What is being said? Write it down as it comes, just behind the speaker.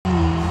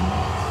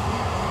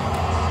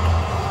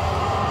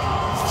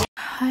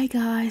Hi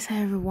guys,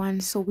 hi everyone.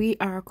 So we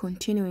are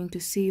continuing to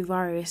see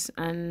various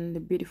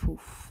and beautiful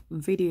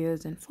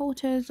videos and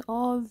photos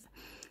of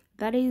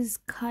that is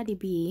Cardi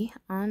B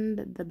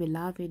and the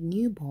beloved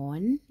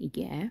newborn.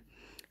 Yeah.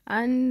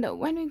 And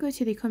when we go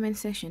to the comment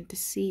section to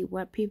see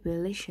what people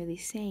are literally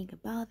saying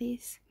about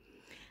this,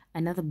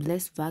 another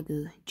blessed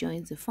Virgo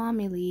joins the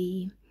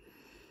family.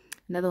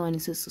 Another one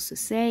is also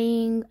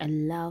saying, I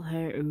love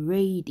her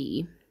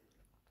already.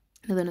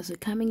 Another one also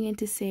coming in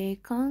to say,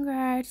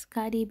 congrats,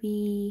 Cardi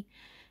B.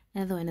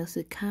 Another one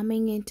also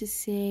coming in to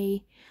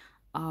say,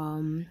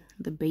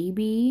 the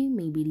baby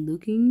may be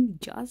looking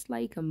just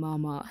like a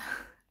mama.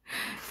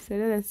 So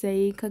let's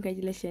say,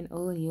 congratulations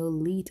on your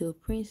little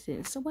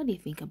princess. So what do you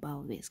think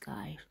about this,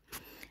 guys?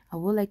 I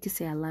would like to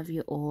say I love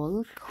you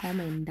all.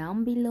 Comment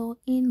down below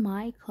in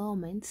my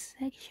comment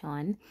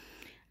section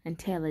and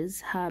tell us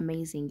how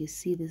amazing you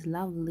see these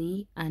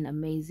lovely and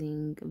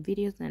amazing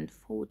videos and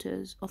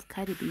photos of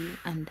Cardi B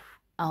and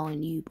our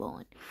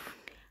newborn.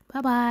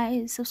 Bye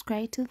bye.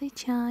 Subscribe to the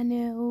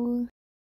channel.